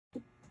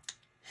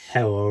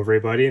Hello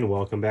everybody and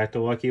welcome back to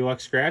Lucky Luck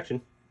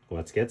Scratching.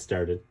 Let's get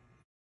started.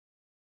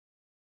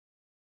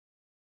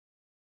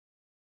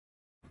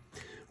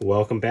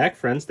 Welcome back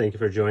friends, thank you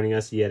for joining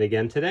us yet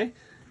again today.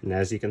 And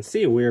as you can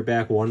see, we're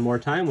back one more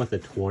time with a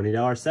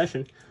 $20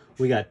 session.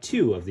 We got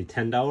two of the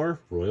 $10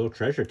 Royal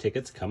Treasure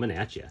tickets coming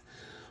at you.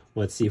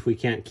 Let's see if we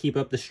can't keep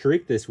up the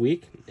streak this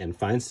week and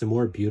find some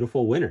more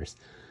beautiful winners.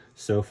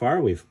 So far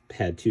we've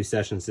had two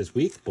sessions this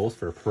week, both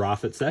for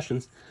profit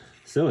sessions.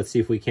 So let's see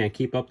if we can't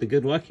keep up the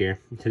good luck here.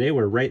 Today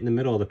we're right in the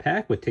middle of the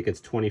pack with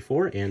tickets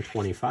 24 and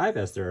 25,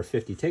 as there are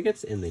 50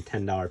 tickets in the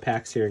 $10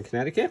 packs here in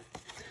Connecticut.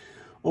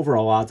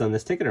 Overall odds on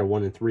this ticket are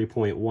 1 in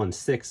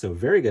 3.16, so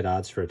very good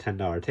odds for a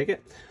 $10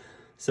 ticket.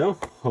 So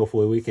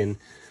hopefully we can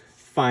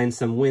find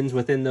some wins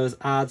within those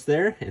odds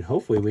there, and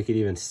hopefully we could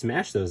even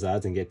smash those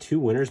odds and get two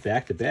winners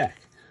back to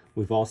back.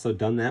 We've also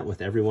done that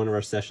with every one of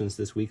our sessions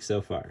this week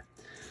so far.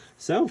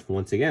 So,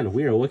 once again,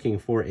 we are looking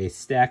for a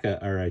stack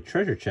or a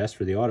treasure chest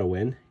for the auto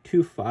win,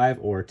 2, 5,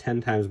 or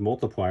 10 times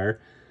multiplier,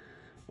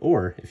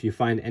 or if you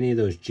find any of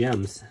those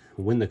gems,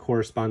 win the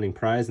corresponding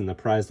prize in the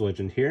prize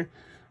legend here.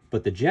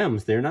 But the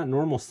gems, they're not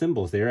normal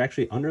symbols. They're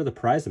actually under the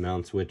prize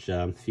amounts, which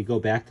if you go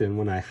back to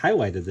when I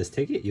highlighted this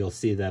ticket, you'll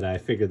see that I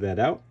figured that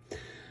out.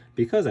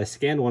 Because I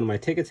scanned one of my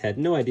tickets, had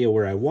no idea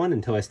where I won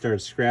until I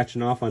started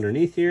scratching off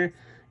underneath here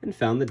and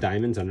found the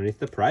diamonds underneath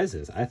the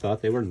prizes. I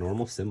thought they were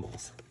normal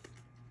symbols.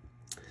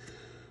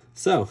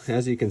 So,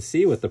 as you can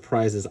see with the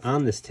prizes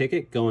on this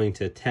ticket going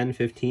to 10,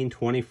 15,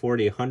 20,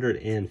 40, 100,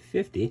 and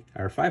 50,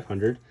 or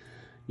 500,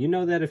 you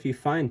know that if you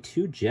find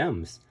two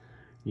gems,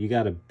 you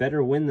got a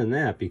better win than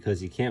that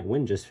because you can't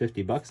win just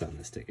 50 bucks on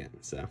this ticket.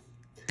 So,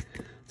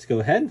 let's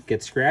go ahead,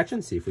 get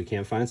scratching, see if we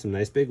can't find some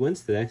nice big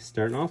wins today.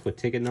 Starting off with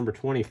ticket number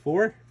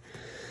 24.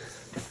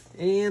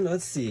 And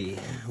let's see,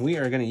 we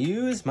are going to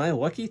use my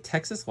lucky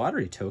Texas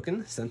lottery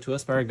token sent to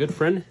us by our good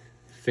friend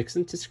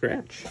Fixin' to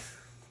Scratch.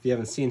 If you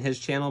haven't seen his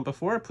channel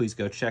before, please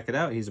go check it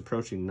out. He's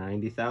approaching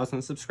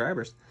 90,000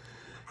 subscribers.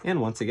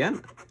 And once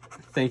again,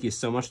 thank you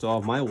so much to all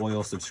of my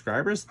loyal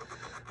subscribers.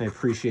 I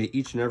appreciate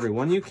each and every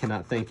one of you.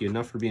 Cannot thank you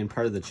enough for being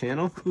part of the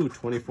channel. Ooh,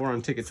 24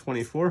 on ticket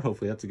 24.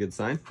 Hopefully that's a good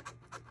sign.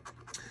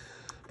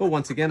 But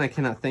once again, I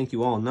cannot thank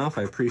you all enough.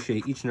 I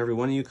appreciate each and every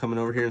one of you coming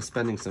over here and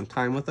spending some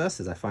time with us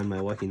as I find my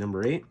lucky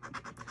number 8.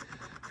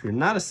 If you're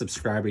not a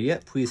subscriber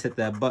yet, please hit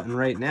that button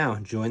right now.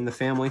 Join the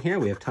family here.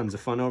 We have tons of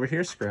fun over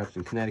here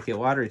scratching Connecticut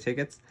lottery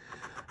tickets.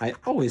 I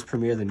always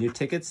premiere the new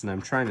tickets, and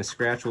I'm trying to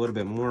scratch a little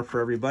bit more for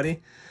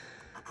everybody,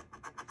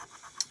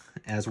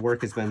 as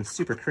work has been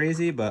super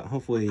crazy, but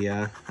hopefully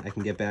I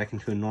can get back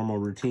into a normal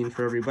routine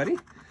for everybody.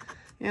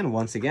 And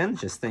once again,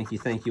 just thank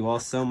you all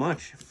so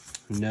much.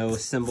 No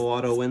symbol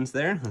auto wins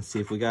there. Let's see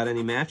if we got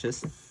any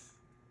matches.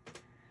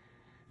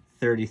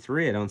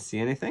 33, I don't see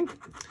anything.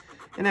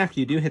 And after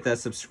you do hit that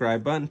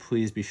subscribe button,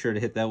 please be sure to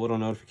hit that little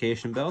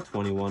notification bell.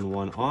 21,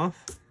 1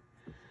 off.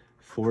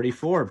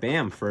 44,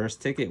 bam, first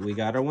ticket, we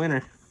got our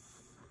winner.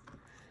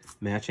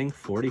 Matching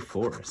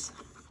 44s.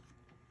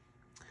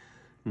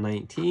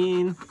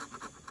 19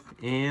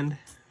 and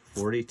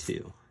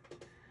 42.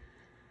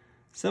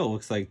 So it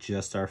looks like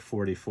just our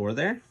 44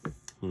 there.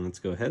 And let's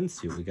go ahead and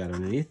see what we got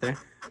underneath there.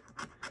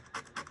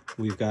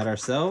 We've got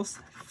ourselves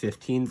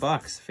 15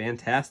 bucks.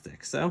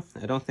 Fantastic. So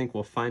I don't think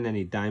we'll find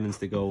any diamonds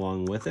to go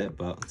along with it,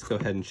 but let's go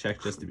ahead and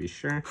check just to be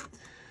sure.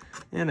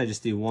 And I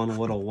just do one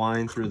little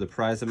line through the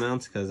prize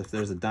amounts, because if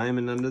there's a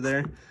diamond under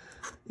there,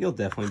 you'll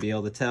definitely be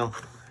able to tell.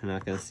 You're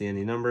not going to see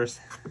any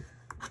numbers,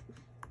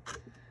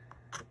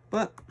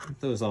 but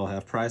those all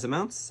have prize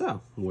amounts.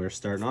 So we're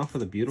starting off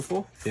with a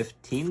beautiful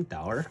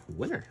 $15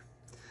 winner.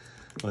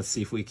 Let's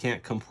see if we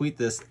can't complete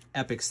this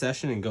epic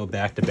session and go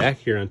back to back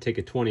here on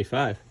ticket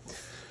 25.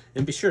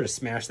 And be sure to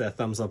smash that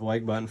thumbs up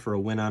like button for a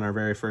win on our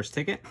very first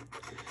ticket.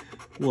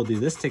 We'll do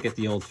this ticket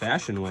the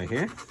old-fashioned way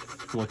here.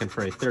 Looking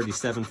for a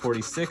 37,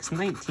 46,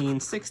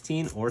 19,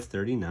 16, or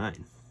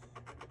 39.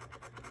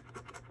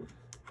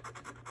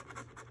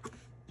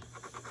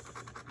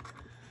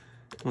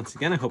 Once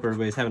again, I hope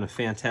everybody's having a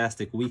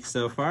fantastic week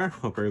so far.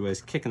 Hope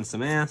everybody's kicking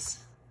some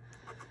ass,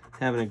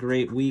 having a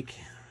great week,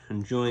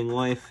 enjoying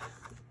life.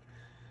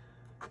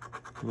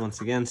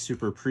 Once again,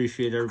 super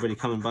appreciate everybody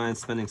coming by and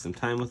spending some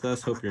time with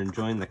us. Hope you're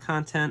enjoying the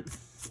content.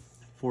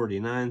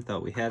 49,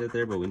 thought we had it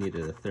there, but we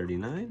needed a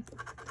 39.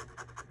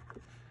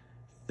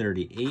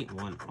 38,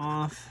 1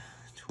 off.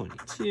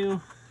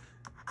 22.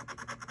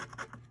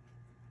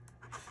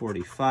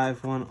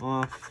 45, 1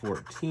 off.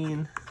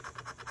 14.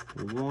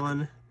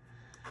 1.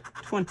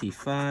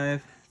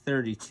 25.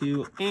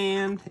 32,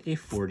 and a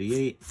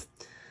 48.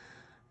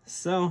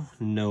 So,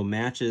 no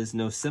matches,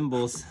 no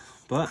symbols.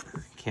 But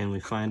can we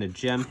find a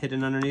gem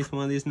hidden underneath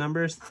one of these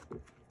numbers?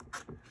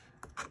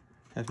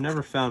 I've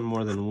never found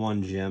more than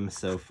one gem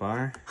so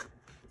far.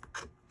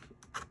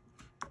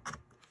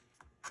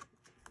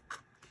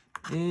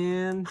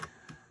 And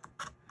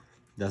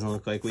doesn't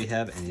look like we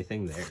have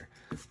anything there.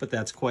 But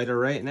that's quite all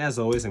right. And as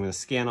always, I'm going to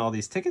scan all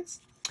these tickets,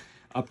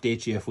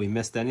 update you if we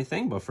missed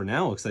anything. But for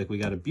now, looks like we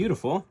got a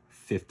beautiful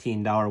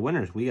 $15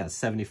 winners. We got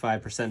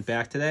 75%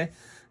 back today.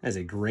 That's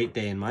a great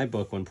day in my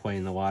book when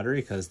playing the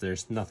lottery because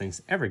there's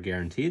nothing's ever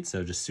guaranteed.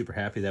 So just super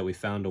happy that we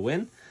found a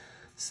win.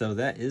 So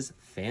that is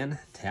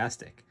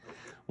fantastic.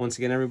 Once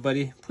again,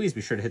 everybody, please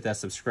be sure to hit that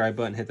subscribe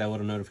button, hit that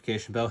little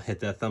notification bell, hit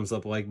that thumbs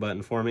up like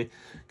button for me.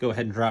 Go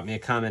ahead and drop me a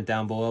comment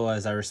down below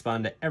as I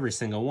respond to every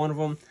single one of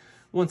them.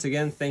 Once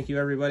again, thank you,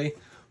 everybody.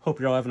 Hope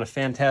you're all having a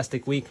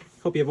fantastic week.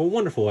 Hope you have a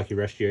wonderful, lucky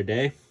rest of your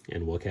day,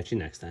 and we'll catch you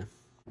next time.